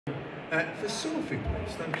for Sophie,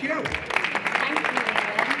 please. Thank you. Thank you,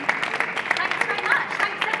 Ian. Thanks very much.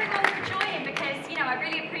 Thanks everyone for joining, because I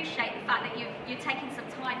really appreciate the fact that you're taking some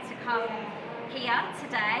time to come here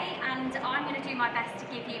today, and I'm going to do my best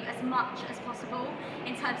to give you as much as possible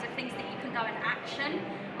in terms of things that you can go and action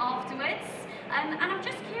afterwards. And I'm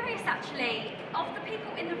just curious, actually, of the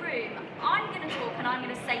people in the room, I'm going to talk and I'm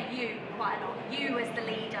going to say you quite a lot, you as the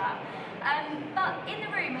leader. But in the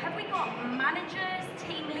room, have we got managers,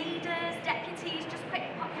 team leaders, deputies? Just quick,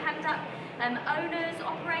 pop your hand up. Owners,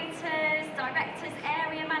 operators, directors,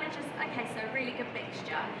 area managers. Okay, so a really good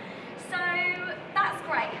mixture. So that's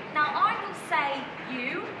great. Now I will say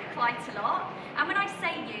you quite a lot, and when I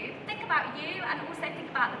say you, think about you and also think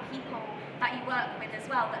about the people that you work with as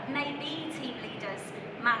well, that may be team leaders,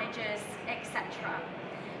 managers, etc.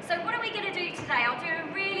 So what are we going to do today? I'll do a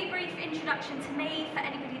really brief introduction to me for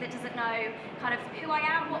anybody that doesn't know kind of who I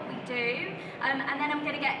am, what we do, and then I'm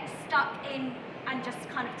going to get stuck in and just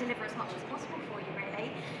kind of deliver as much as possible for you,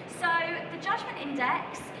 really. So the Judgment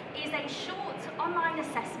Index is a short online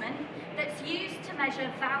assessment that's used to measure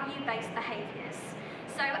value-based behaviours.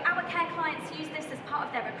 So our care clients use this as part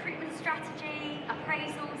of their recruitment strategy,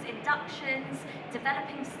 appraisals, inductions,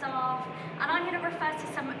 developing staff, and I'm going to refer to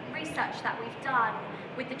some research that we've done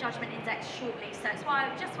with the Judgment Index shortly. So that's why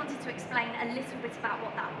I just wanted to explain a little bit about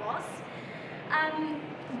what that was.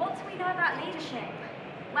 What do we know about leadership?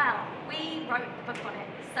 Well, we wrote a book on it.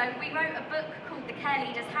 So we wrote a book called The Care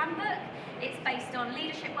Leaders Handbook. It's based on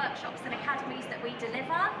leadership workshops and academies that we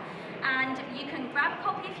deliver. And you can grab a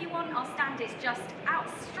copy if you want. Our stand is just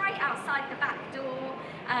straight outside the back door,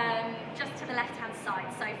 just to the left-hand side.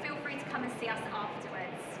 So feel free to come and see us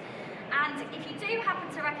afterwards. And if you do happen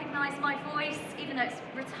to recognise my voice, even though it's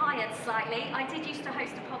retired slightly, I did used to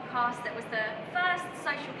host a podcast that was the first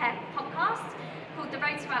social care podcast called The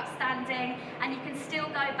Road to Outstanding, and you can still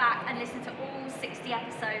go back and listen to all 60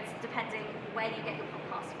 episodes depending where you get your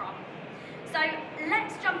podcast from. So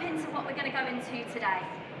let's jump into what we're going to go into today.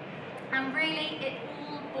 And really, it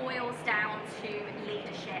all boils down to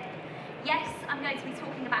leadership. Yes, I'm going to be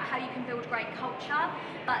talking about how you can build great culture,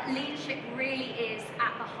 but leadership really is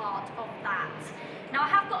at the heart of that. Now, I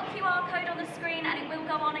have got a QR code on the screen, and it will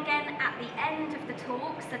go on again at the end of the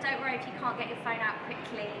talk, so don't worry if you can't get your phone out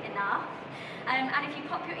quickly enough. And if you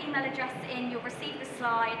pop your email address in, you'll receive the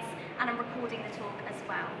slides, and I'm recording the talk as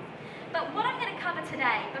well. But what I'm going to cover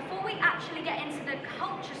today, before we actually get into the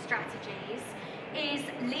culture strategies, is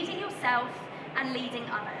leading yourself and leading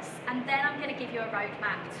others. And then I'm going to give you a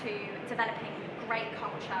roadmap to developing great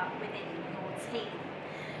culture within your team.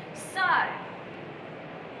 So,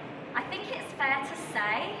 I think it's fair to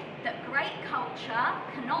say that great culture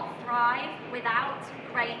cannot thrive without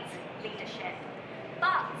great leadership.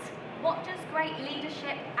 But what does great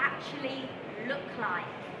leadership actually look like?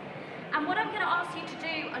 And what I'm going to ask you to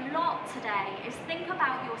do a lot today is think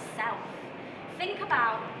about yourself. Think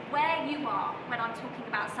about where you are when I'm talking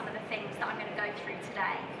about some of the things that I'm going to go through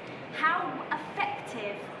today. How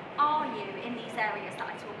effective are you in these areas that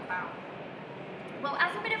I talk about? Well,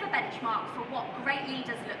 as a bit of a benchmark for what great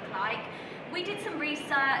leaders look like, we did some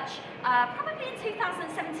research probably in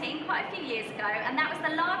 2017, quite a few years ago, and that was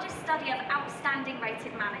the largest study of outstanding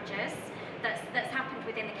rated managers that's happened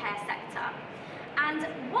within the care sector. And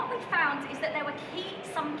what we found is that there were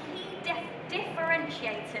some key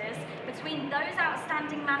differentiators between those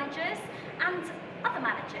outstanding managers and other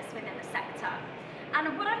managers within the sector.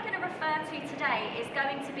 And what I'm going to refer to today is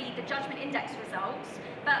going to be the Judgment Index results,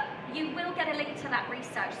 but you will get a link to that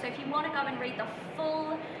research. So if you want to go and read the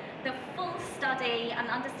full study and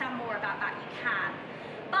understand more about that, you can.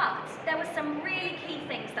 But there were some really key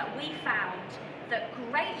things that we found that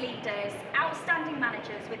great leaders, outstanding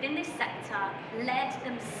managers within this sector led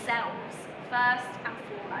themselves first and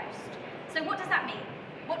foremost. So what does that mean?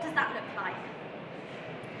 What does that look like?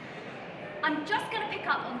 I'm just going to pick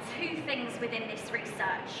up on two things within this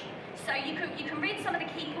research. So you can read some of the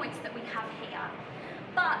key points that we have here.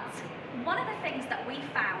 But one of the things that we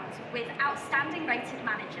found with outstanding rated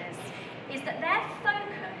managers is that their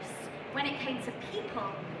focus when it came to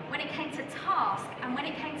people, when it came to task, and when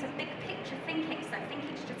it came to big picture thinking, so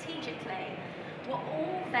thinking strategically, were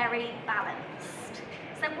all very balanced.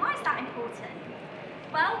 So why is that important?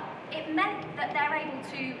 Well, it meant that they're able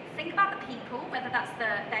to think about the people, whether that's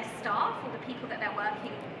their staff or the people that they're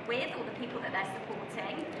working with or the people that they're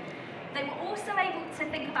supporting. They were also able to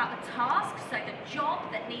think about the task, so the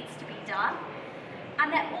job that needs to be done,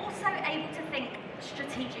 and they're also able to think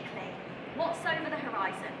strategically. What's over the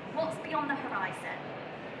horizon? What's beyond the horizon?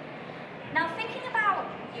 Now, thinking about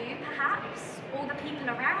you, perhaps, or the people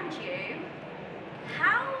around you,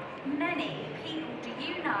 how many people do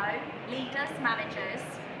you know leaders, managers,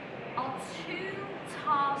 are too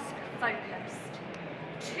task focused,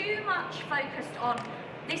 too much focused on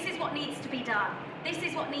this is what needs to be done, this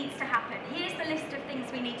is what needs to happen, here's the list of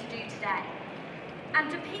things we need to do today.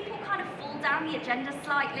 And do people kind of fall down the agenda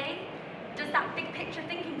slightly? Does that big picture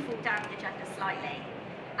thinking fall down the agenda slightly?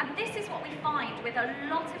 And this is what we find with a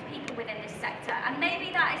lot of people within this sector. And maybe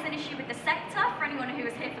that is an issue with the sector, for anyone who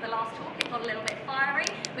was here for the last talk, it got a little bit fiery,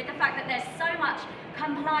 with the fact that there's so much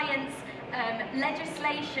compliance,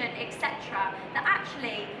 legislation, etc., that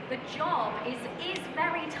actually the job is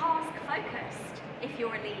very task focused if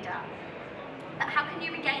you're a leader. But how can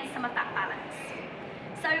you regain some of that balance?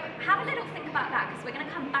 So have a little think about that, because we're going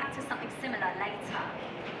to come back to something similar later.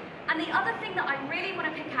 And the other thing that I really want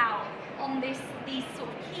to pick out on these sort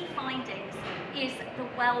of key findings is the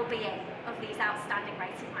well-being of these outstanding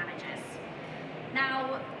rated managers.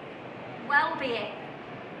 Now, well-being,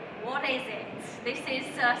 what is it? This is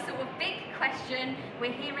a sort of big question.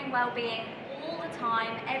 We're hearing well-being all the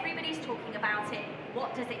time. Everybody's talking about it.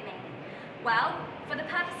 What does it mean? Well, for the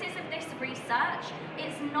purposes of this research,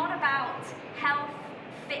 it's not about health,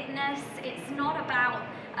 fitness, it's not about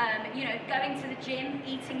going to the gym,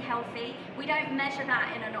 eating healthy. We don't measure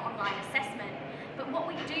that in an online assessment. But what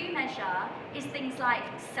we do measure is things like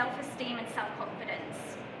self-esteem and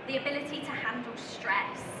self-confidence, the ability to handle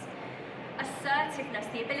stress, assertiveness,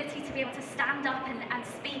 the ability to be able to stand up and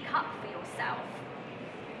speak up for yourself.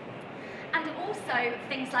 And also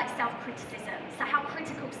things like self-criticism, so how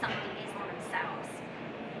critical somebody is on themselves.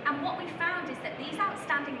 And what we found is that these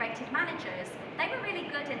outstanding rated managers, they were really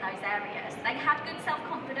good in those areas. They had good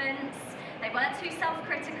self-confidence, they weren't too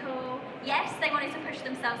self-critical. Yes, they wanted to push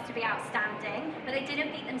themselves to be outstanding, but they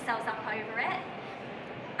didn't beat themselves up over it.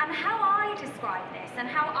 And how I describe this, and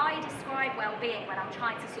how I describe well-being when I'm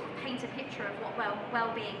trying to sort of paint a picture of what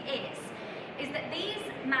well-being is that these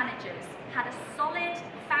managers had a solid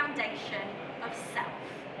foundation of self.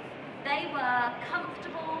 They were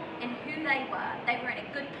comfortable in who they were in a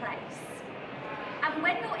good place. And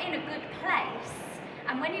when you're in a good place,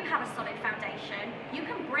 and when you have a solid foundation, you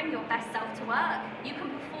can bring your best self to work, you can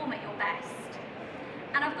perform at your best.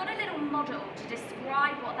 And I've got a little model to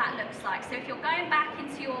describe what that looks like. So if you're going back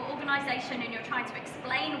into your organisation and you're trying to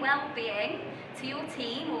explain well-being to your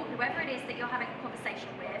team or whoever it is that you're having a conversation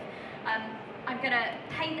with, I'm going to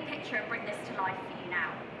paint the picture and bring this to life for you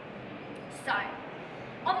now. So,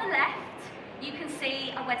 on the left, you can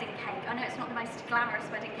see a wedding cake. I know it's not the most glamorous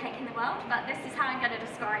wedding cake in the world, but this is how I'm going to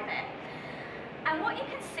describe it. And what you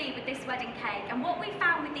can see with this wedding cake, and what we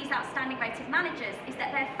found with these outstanding rated managers, is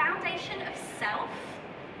that their foundation of self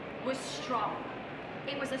was strong.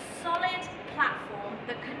 It was a solid platform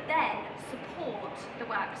that could then support the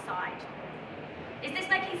work side. Is this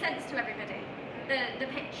making sense to everybody? The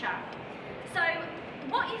picture. So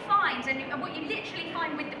what you find, and what you literally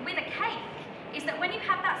find with a cake, is that when you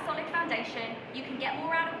have that solid foundation, you can get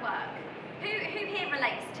more out of work. Who here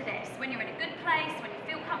relates to this? When you're in a good place, when you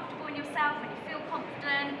feel comfortable in yourself, when you feel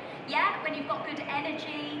confident, yeah? When you've got good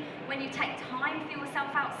energy, when you take time for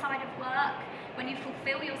yourself outside of work, when you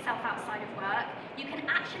fulfill yourself outside of work, you can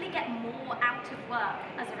actually get more out of work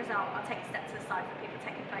as a result. I'll take a step to the side for people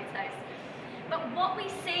taking photos. But what we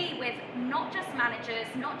see with not just managers,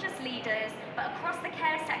 not just leaders, but across the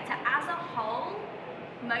care sector as a whole,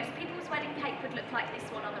 most people's wedding cake would look like this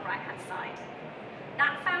one on the right-hand side.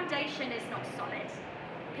 That foundation is not solid.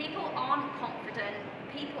 People aren't confident.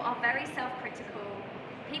 People are very self-critical.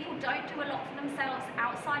 People don't do a lot for themselves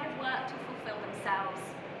outside of work to fulfill themselves.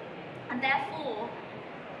 And therefore,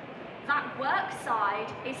 that work side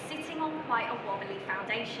is sitting on quite a wobbly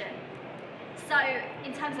foundation. So,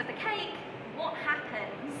 in terms of the cake, what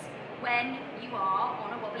happens when you are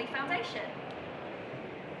on a wobbly foundation?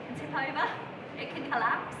 It can tip over. It can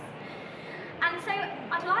collapse. And so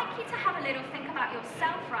I'd like you to have a little think about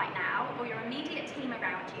yourself right now, or your immediate team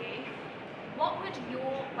around you. What would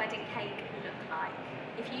your wedding cake look like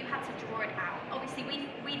if you had to draw it out? Obviously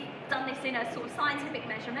we've done this in a sort of scientific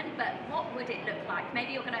measurement, but what would it look like?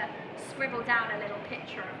 Maybe you're going to scribble down a little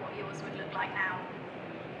picture of what yours would look like now.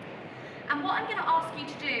 And what I'm going to ask you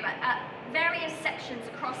to do at various sections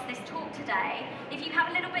across this talk today, if you have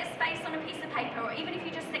a little bit of space on a piece of paper, or even if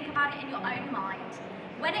you just think about it in your own mind,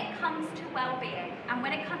 when it comes to well-being and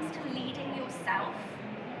when it comes to leading yourself,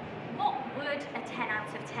 what would a 10 out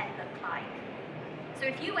of 10 look like? So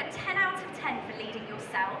if you were 10 out of 10 for leading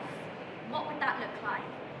yourself, what would that look like?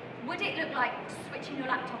 Would it look like switching your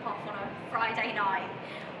laptop off on a Friday night?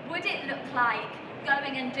 Would it look like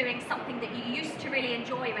going and doing something that you used to really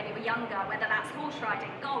enjoy when you were younger, whether that's horse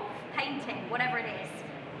riding, golf, painting, whatever it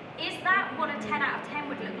is? Is that what a 10 out of 10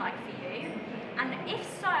 would look like for you? And if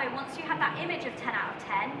so, once you have that image of 10 out of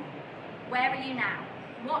 10, where are you now?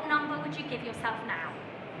 What number would you give yourself now?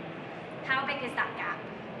 How big is that gap?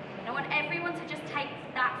 And I want everyone to just take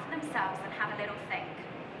that for themselves and have a little think.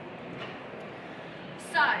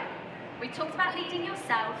 So, we talked about leading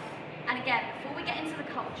yourself, and again, before we get into the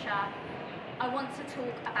culture, I want to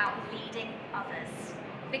talk about leading others.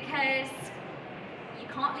 Because you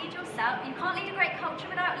can't lead yourself, you can't lead a great culture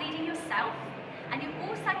without leading yourself, and you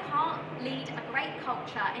also can't lead a great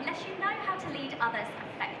culture unless you know how to lead others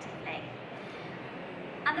effectively.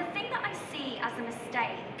 And the thing that I see as a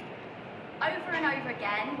mistake over and over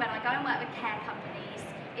again when I go and work with care companies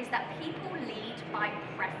is that people lead by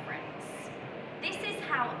preference. This is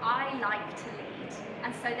how I like to lead,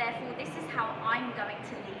 and so therefore this is how I'm going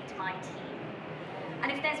to lead my team.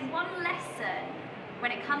 And if there's one lesson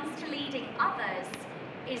when it comes to leading others,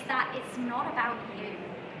 is that it's not about you.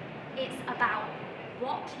 It's about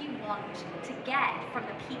what you want to get from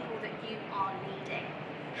the people that you are leading.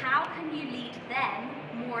 How can you lead them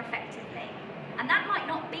more effectively? And that might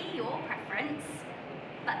not be your preference,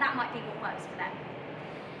 but that might be what works for them.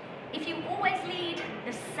 If you always lead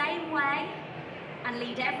the same way and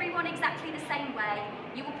lead everyone exactly the same way,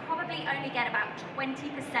 you will probably only get about 20%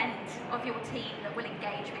 of your team that will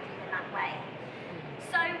engage with you in that way.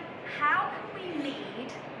 So how can we lead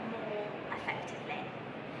more effectively?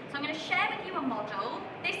 So I'm going to share with you a model.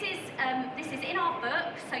 This is in our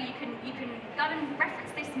book, so you can go and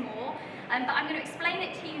reference this more. But I'm going to explain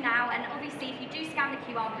it to you now, and obviously if you do scan the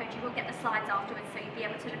QR code, you will get the slides afterwards, so you'll be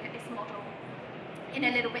able to look at this model in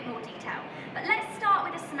a little bit more detail. But let's start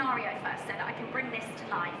with a scenario first, so that I can bring this to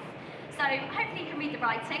life. So hopefully you can read the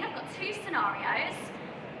writing. I've got two scenarios.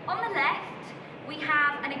 On the left, we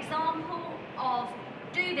have an example of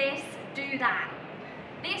do this, do that.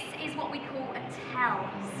 This is what we call a tell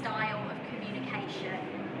style of communication.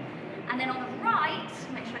 And then on the right,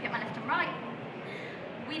 make sure I get my left and right,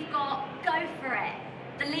 we've got go for it.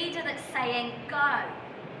 The leader that's saying go,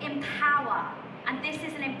 empower. And this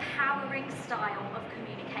is an empowering style of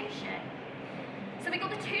communication. So we've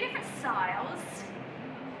got the two different styles.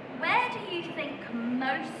 Where do you think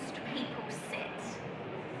most people sit?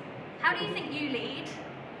 How do you think you lead?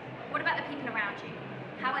 What about the people around you?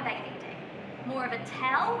 How are they leading? More of a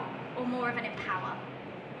tell or more of an empower?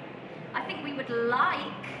 I think we would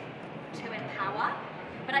like to empower,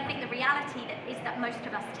 but I think the reality is that most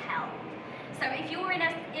of us tell. So if you're in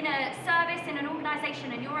a service, in an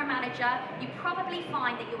organisation, and you're a manager, you probably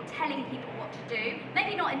find that you're telling people what to do.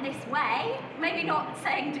 Maybe not in this way, maybe not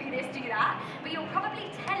saying do this, do that, but you're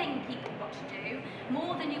probably telling people what to do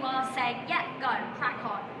more than you are saying, yeah, go, crack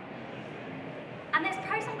on. And there's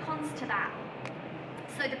pros and cons to that.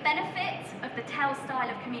 So the benefit of the tell style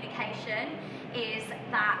of communication is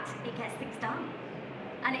that it gets things done.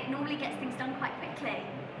 And it normally gets things done quite quickly.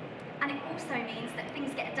 And it also means that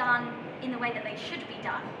things get done in the way that they should be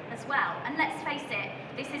done as well. And let's face it,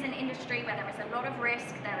 this is an industry where there is a lot of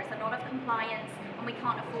risk, there is a lot of compliance, and we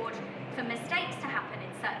can't afford for mistakes to happen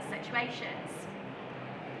in certain situations.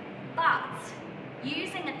 But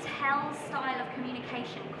using a tell style of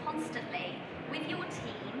communication constantly with your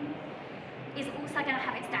team is also going to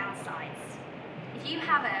have its downsides. If you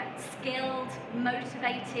have a skilled,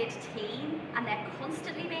 motivated team and they're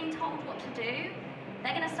constantly being told what to do,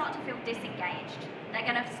 they're going to start to feel disengaged. They're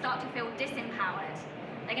going to start to feel disempowered.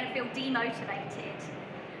 They're going to feel demotivated.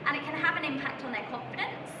 And it can have an impact on their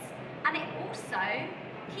confidence, and it also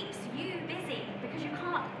keeps you busy because you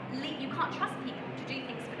can't trust people to do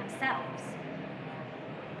things for themselves.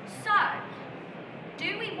 So,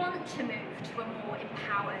 do we want to move to a more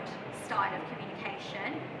empowered style of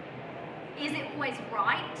communication? Is it always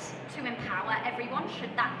right to empower everyone?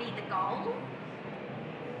 Should that be the goal?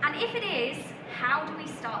 And if it is, how do we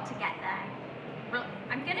start to get there? Well,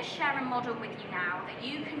 I'm going to share a model with you now that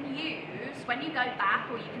you can use when you go back,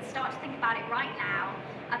 or you can start to think about it right now,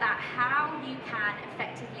 about how you can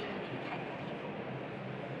effectively communicate with people.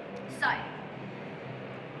 So,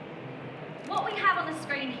 what we have on the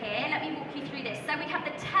screen here, let me walk you through this. So we have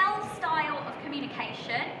the tell style of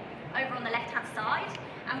communication over on the left-hand side,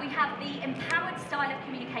 and we have the empowered style of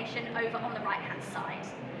communication over on the right-hand side.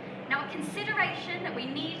 Now, a consideration that we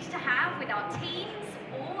need to have with our teams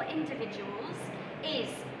or individuals is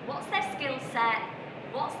what's their skill set,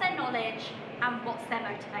 what's their knowledge, and what's their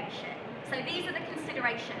motivation. So these are the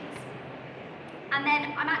considerations. And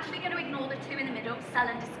then I'm actually going to ignore the two in the middle, sell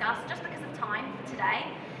and discuss, just because of time for today.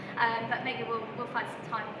 But maybe we'll find some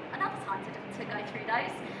time, another time to go through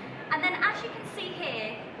those. And then as you can see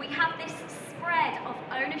here, we have this spread of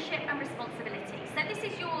ownership and responsibility. So this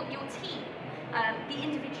is your team, the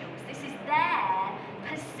individuals. This is their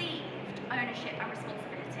perceived ownership and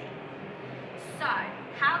responsibility. So,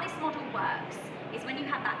 how this model works is when you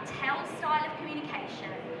have that tell style of communication,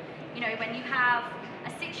 when you have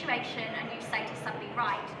a situation and you say to somebody,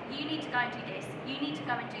 right, you need to go and do this, you need to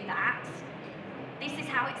go and do that, this is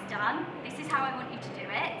how it's done, this is how I want you to do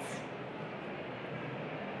it.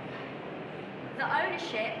 The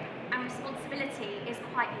ownership and responsibility is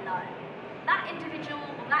quite low. That individual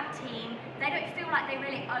or that team, they don't feel like they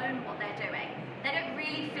really own what they're doing. They don't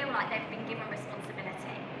really feel like they've been given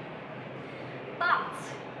responsibility. But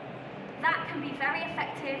that can be very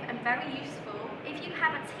effective and very useful if you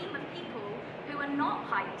have a team of people who are not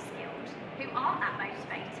highly skilled, who aren't that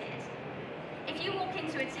motivated. If you walk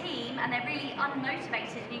into a team and they're really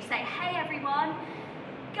unmotivated and you say, hey everyone,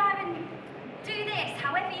 go and do this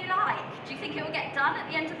however you like, do you think it will get done at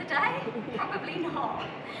the end of the day? Probably not.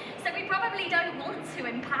 So we probably don't want to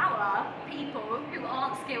empower people who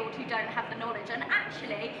aren't skilled, who don't have the knowledge. And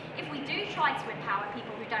actually, if we do try to empower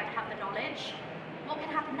people who don't have the knowledge, what can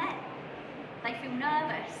happen then? They feel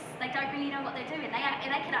nervous, they don't really know what they're doing, they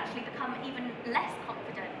can actually become even less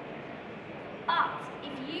confident. But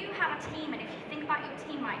if you have a team, and if you think about your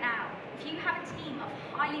team right now, if you have a team of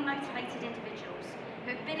highly motivated individuals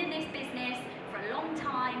who have been in this business for a long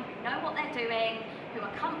time, who know what they're doing, who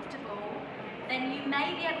are comfortable, then you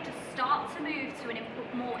may be able to start to move to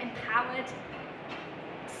a more empowered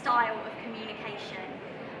style of communication.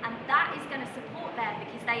 And that is going to support them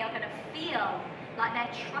because they are going to feel like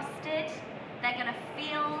they're trusted, they're going to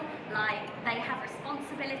feel like they have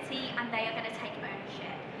responsibility, and they are going to take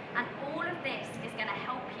ownership. And all of this is going to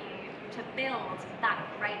help you to build that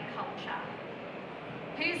great culture.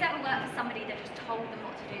 Who's ever worked for somebody that just told them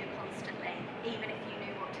what to do constantly, even if you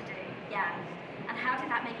knew what to do? Yeah. And how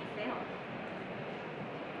did that make you feel?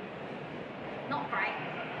 Not great.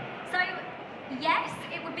 So, yes,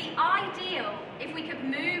 it would be ideal if we could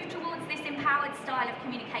move towards this empowered style of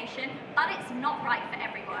communication, but it's not right for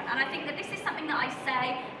everyone. And I think that this is something that I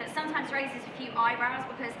say that sometimes raises a few eyebrows,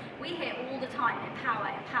 because we hear all the time, empower,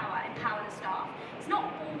 empower, empower the staff. It's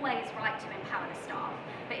not always right to empower the staff,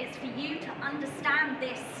 but it's for you to understand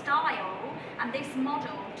this style and this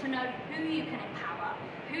model to know who you can empower,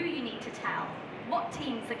 who you need to tell, what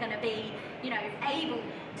teams are going to be, able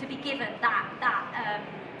to be given that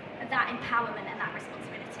empowerment and that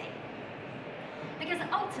responsibility. Because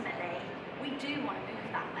ultimately, we do want to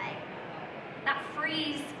move that way. That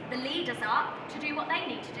frees the leaders up to do what they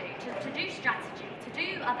need to do, to do strategy, to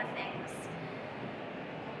do other things.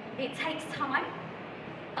 It takes time,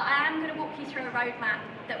 but I am going to walk you through a roadmap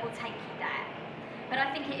that will take you there. But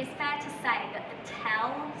I think it is fair to say that the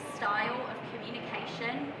tell style of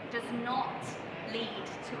communication does not lead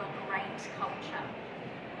to a great culture.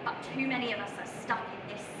 But too many of us are stuck in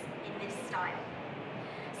this style.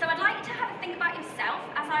 So I'd like you to have a think about yourself,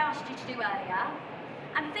 as I asked you to do earlier,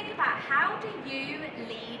 and think about, how do you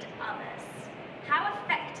lead others? How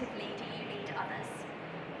effectively do you lead others?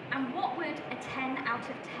 And what would a 10 out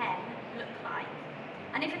of 10 look like?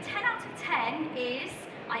 And if a 10 out of 10 is,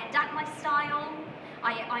 I adapt my style,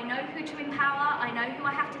 I know who to empower, I know who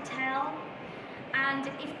I have to tell, and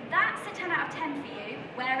if that's a 10 out of 10 for you,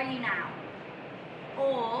 where are you now?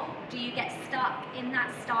 Or do you get stuck in that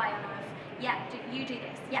style of, yeah, you do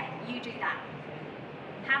this, yeah, you do that?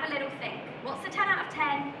 Have a little think. What's the 10 out of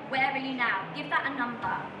 10? Where are you now? Give that a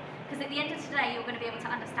number. Because at the end of today, you're going to be able to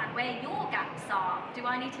understand where your gaps are. Do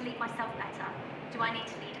I need to lead myself better? Do I need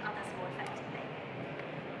to lead others more effectively?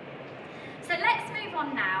 So let's move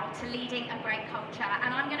on now to leading a great culture.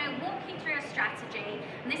 And I'm going to walk you through a strategy.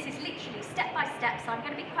 And this is literally step by step, so I'm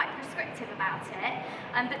going to be quite prescriptive about it.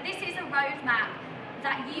 But this is a roadmap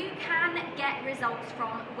that you can get results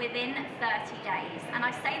from within 30 days. And I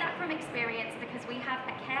say that from experience because we have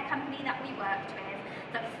a care company that we worked with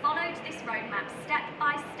that followed this roadmap step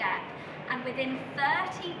by step, and within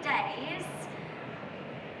 30 days,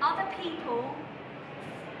 other people,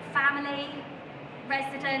 family,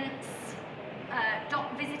 residents,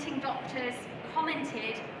 visiting doctors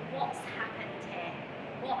commented, what's happened here?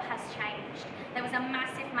 What has changed? There was a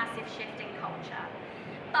massive, massive shift in culture.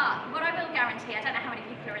 But what I will guarantee, I don't know how many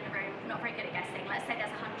people are in the room, I'm not very good at guessing, let's say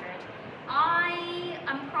there's 100. I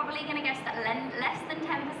am probably going to guess that less than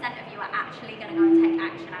 10% of you are actually going to go and take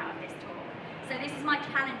action out of this talk. So this is my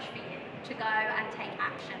challenge for you, to go and take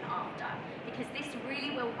action after, because this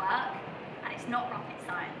really will work and it's not rocket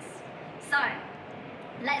science. So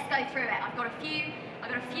let's go through it. I've got a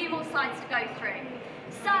few more slides to go through.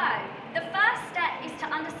 So the first step is to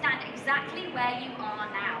understand exactly where you are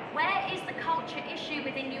now. Where is the culture issue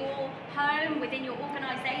within your home, within your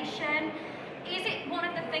organisation? Is it one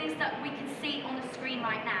of the things that we can see on the screen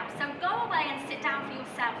right now? So go away and sit down for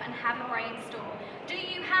yourself and have a brainstorm. Do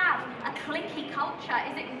you have a cliquey culture?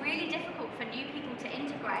 Is it really difficult for new people to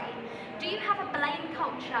integrate? Do you have a blame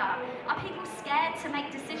culture? Are people scared to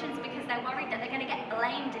make decisions because they're worried that they're going to get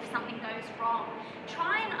blamed if something goes wrong?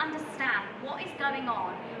 Try and understand what is going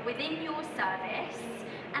on within your service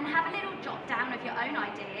and have a little jot down of your own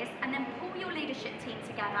ideas, and then pull your leadership team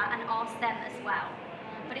together and ask them as well.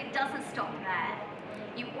 But it doesn't stop there.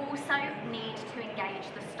 You also need to engage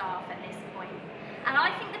the staff at this point. And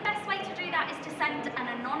I think the best way to do that is to send an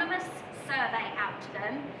anonymous survey out to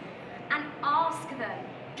them and ask them,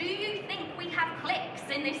 do you think we have cliques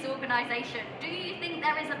in this organisation? Do you think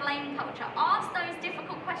there is a blame culture? Ask those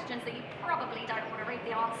difficult questions that you probably don't want to read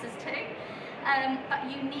the answers to, but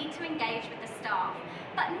you need to engage with the staff.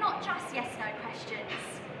 But not just yes-no questions.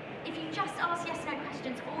 If you just ask yes-no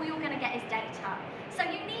questions, all you're going to get is data. So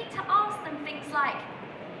you need to ask them things like,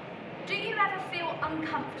 do you ever feel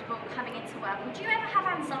uncomfortable coming into work? Would you ever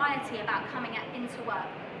have anxiety about coming into work?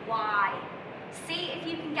 Why? See if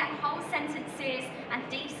you can get whole sentences and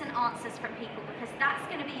decent answers from people, because that's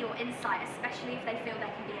going to be your insight, especially if they feel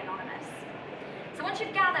they can be anonymous. So once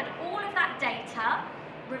you've gathered all of that data,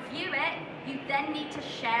 review it, you then need to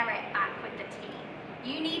share it back with the team.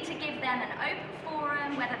 You need to give them an open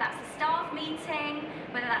forum, whether that's a staff meeting,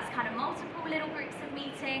 whether that's kind of multiple little groups of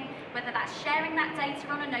meeting, whether that's sharing that data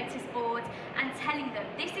on a notice board and telling them,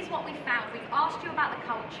 this is what we found, we've asked you about the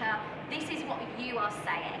culture, this is what you are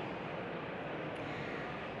saying.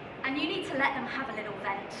 And you need to let them have a little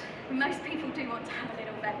vent. Most people do want to have a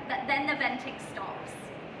little vent, but then the venting stops.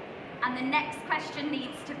 And the next question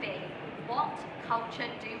needs to be, what culture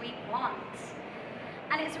do we want?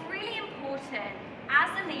 And it's really important, as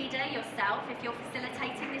a leader yourself, if you're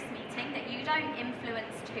facilitating this meeting, that you don't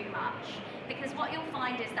influence too much, because what you'll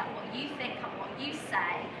find is that what you think and what you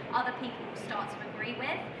say, other people will start to agree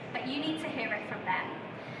with, but you need to hear it from them.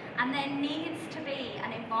 And there needs to be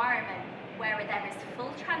an environment where there is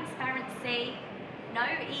full transparency, no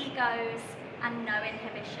egos, and no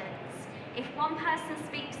inhibitions. If one person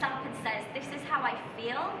speaks up and says, this is how I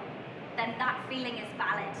feel, then that feeling is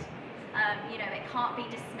valid. It can't be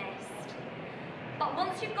dismissed. But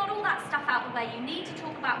once you've got all that stuff out of the way, you need to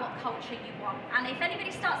talk about what culture you want. And if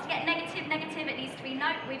anybody starts to get negative, it needs to be,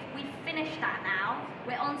 no, we've finished that now.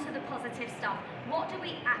 We're on to the positive stuff. What do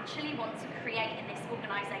we actually want to create in this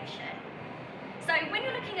organisation? So when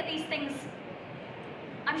you're looking at these things,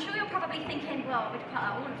 I'm sure you're probably thinking, well, we'd put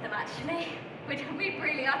out all of them actually. We'd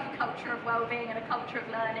really like a culture of well-being and a culture of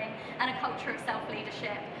learning and a culture of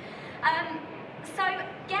self-leadership. So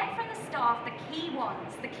get from the staff the key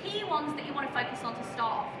ones that you want to focus on to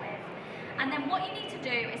start off with. And then what you need to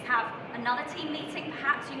do is have another team meeting.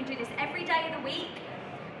 Perhaps you can do this every day of the week,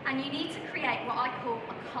 and you need to create what I call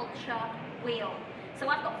a culture wheel. So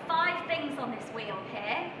I've got 5 things on this wheel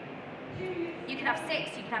here. You can have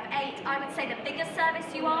 6, you can have 8. I would say the bigger service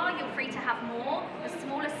you are, you're free to have more. The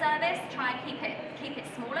smaller service, try and keep it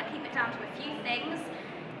smaller, keep it down to a few things.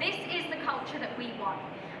 This is the culture that we want.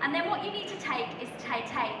 And then what you need to take is take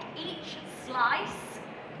each slice,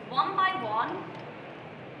 one by one,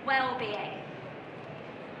 well-being.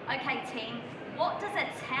 Okay team, what does a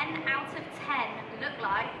 10 out of 10 look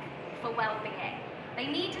like for well-being? They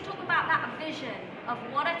need to talk about that vision of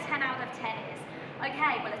what a 10 out of 10 is.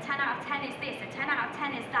 Okay, well a 10 out of 10 is this, a 10 out of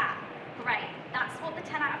 10 is that. Great, that's what the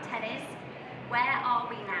 10 out of 10 is. Where are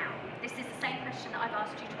we now? This is the same question that I've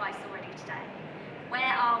asked you twice already today.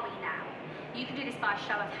 Where are we now? You can do this by a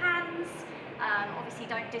show of hands. Obviously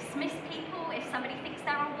don't dismiss people. If somebody thinks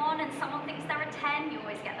they're a 1 and someone thinks they're a 10, you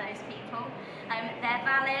always get those people. They're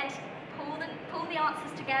valid. Pull the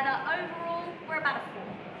answers together. Overall, we're about a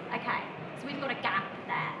 4. Okay, so we've got a gap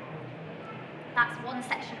there. That's one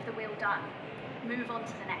section of the wheel done. Move on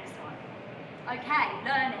to the next one. Okay,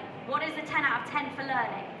 learning. What is a 10 out of 10 for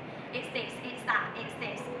learning? It's this, it's that, it's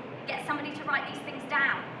this. Get somebody to write these things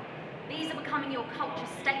down. These are becoming your culture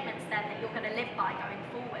statements then that you're going to live by going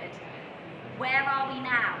forward. Where are we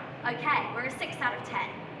now? Okay, we're a 6 out of 10.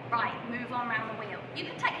 Right, move on around the wheel. You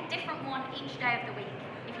can take a different one each day of the week.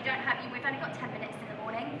 If you don't have, we've only got 10 minutes in the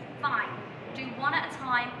morning, fine. Do one at a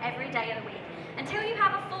time every day of the week until you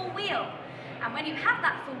have a full wheel. And when you have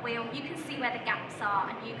that full wheel, you can see where the gaps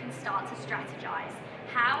are and you can start to strategize.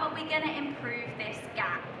 How are we going to improve this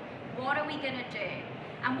gap? What are we going to do?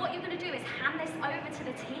 And what you're going to do is hand this over to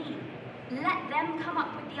the team. Let them come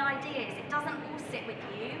up with the ideas. It doesn't all sit with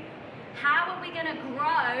you. How are we going to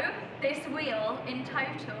grow this wheel in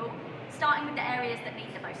total, starting with the areas that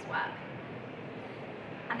need the most work?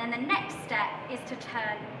 And then the next step is to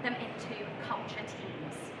turn them into culture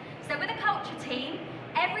teams. So with a culture team,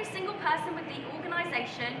 every single person with the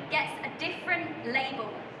organisation gets a different label: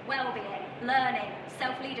 well-being, learning,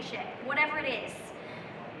 self-leadership, whatever it is.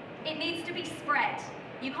 It needs to be spread.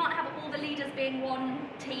 You can't have all the leaders being one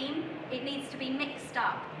team. It needs to be mixed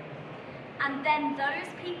up. And then those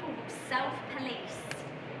people will self-police,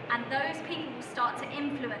 and those people will start to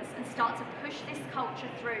influence and start to push this culture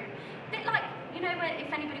through. A bit like, you know,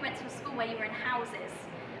 if anybody went to a school where you were in houses,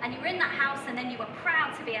 and you were in that house and then you were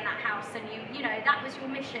proud to be in that house, and you know, that was your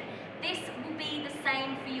mission. This will be the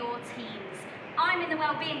same for your teams. I'm in the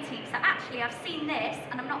wellbeing team, so actually I've seen this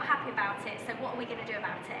and I'm not happy about it, so what are we going to do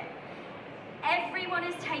about it? Everyone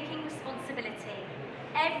is taking responsibility.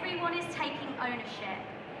 Everyone is taking ownership.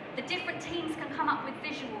 The different teams can come up with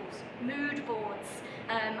visuals, mood boards,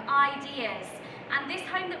 ideas. And this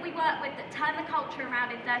home that we work with that turned the culture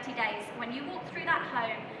around in 30 days, when you walked through that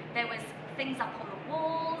home, there was things up on the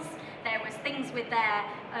walls, there was things with their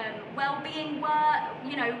well-being work,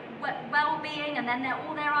 you know, well-being, and then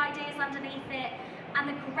all their ideas underneath it. And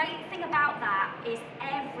the great thing about that is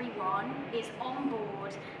everyone is on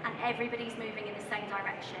board and everybody's moving in the same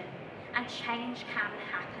direction. And change can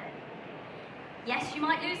happen. Yes, you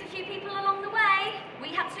might lose a few people along the way. We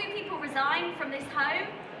had 2 people resign from this home,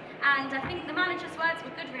 and I think the manager's words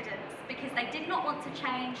were good riddance, because they did not want to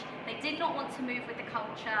change, they did not want to move with the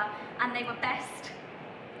culture, and they were best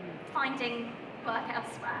finding work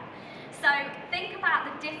elsewhere. So think about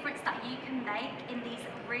the difference that you can make in these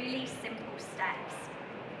really simple steps.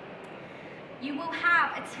 You will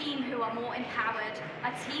have a team who are more empowered,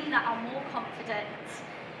 a team that are more confident.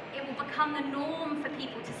 It will become the norm for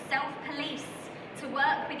people to self-police, to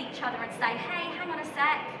work with each other and say, hey, hang on a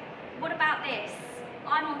sec, what about this?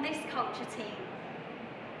 I'm on this culture team.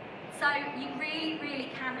 So you really, really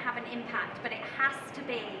can have an impact, but it has to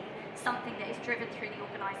be something that is driven through the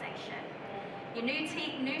organisation. Your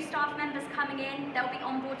new staff members coming in, they'll be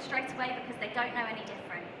on board straight away because they don't know any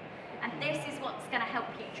different. And this is what's going to help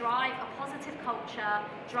you drive a positive culture,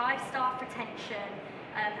 drive staff retention,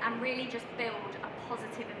 and really just build a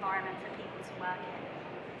positive environment for people to work in.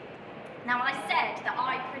 Now, I said that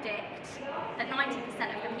I predict that 90%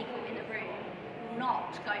 of the people in the room will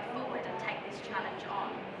not go forward and take this challenge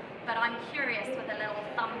on. But I'm curious with a little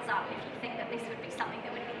thumbs up if you think that this would be something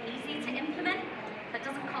that would be easy to implement, that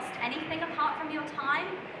doesn't cost anything apart from your time.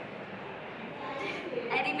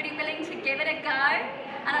 Anybody willing to give it a go?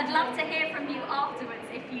 And I'd love to hear from you afterwards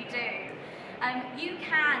if you do. You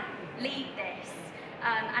can lead this,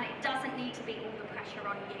 and it doesn't need to be all the pressure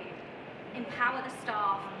on you. Empower the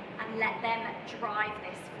staff and let them drive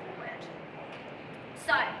this forward.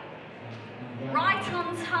 So, right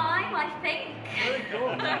on time, I think.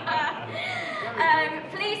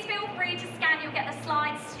 Please feel free to scan, you'll get the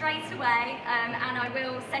slides straight away, and I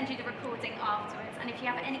will send you the recording afterwards. And if you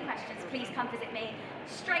have any questions, please come visit me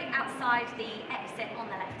straight outside the exit on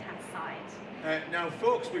the left-hand side. Now,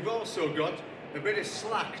 folks, we've also got a bit of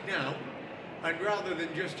slack now, and rather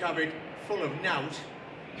than just have it full of nout,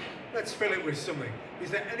 let's fill it with something. Is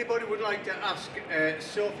there anybody who would like to ask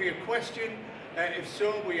Sophie a question? If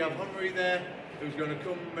so, we have Henry there, who's going to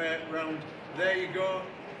come round. There you go,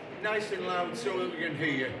 nice and loud so that we can hear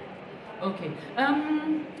you. Okay.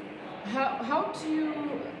 How do you,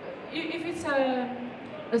 if it's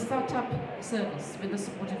a startup service with the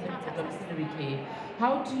support of the domiciliary care,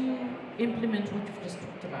 how do you implement what you've just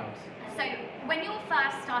talked about? So when you're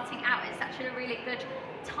first starting out, it's actually a really good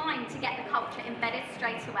time to get the culture embedded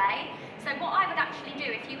straight away. So what I would actually do,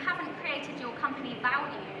 if you haven't created your company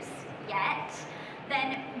values yet,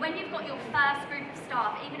 then when you've got your first group of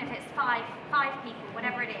staff, even if it's five people,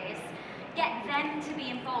 whatever it is, get them to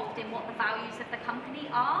be involved in what the values of the company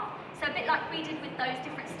are. So a bit like we did with those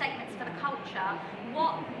different statements for the culture,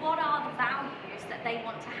 what are the values that they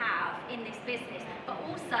want to have in this business, but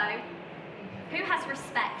also who has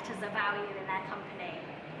respect as a value in their company?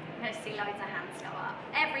 I'm going to see loads of hands go up.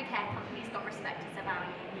 Every care company's got respect as a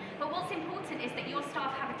value. But what's important is that your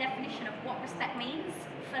staff have a definition of what respect means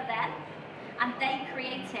for them, and they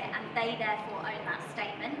create it, and they therefore own that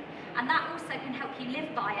statement. And that also can help you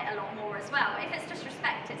live by it a lot more as well. If it's just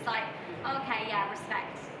respect, it's like, okay, yeah,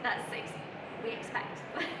 respect, we expect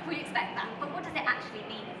that. But what does it actually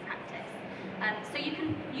mean in practice? So you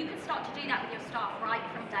can start to do that with your staff right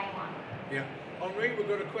from day one. Yeah. Henri, we've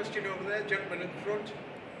got a question over there, gentleman at the front.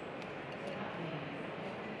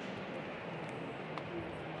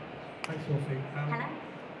 Hi, Sophie. Hello?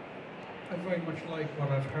 I very much like what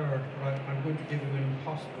I've heard, but I'm going to give you an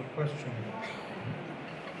impossible question.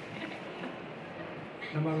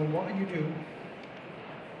 No matter what you do,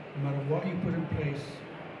 no matter what you put in place,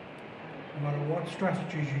 no matter what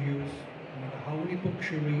strategies you use, no no matter how many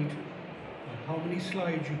books you read, how many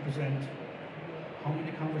slides you present, how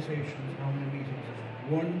many conversations, how many meetings,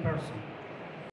 there's one person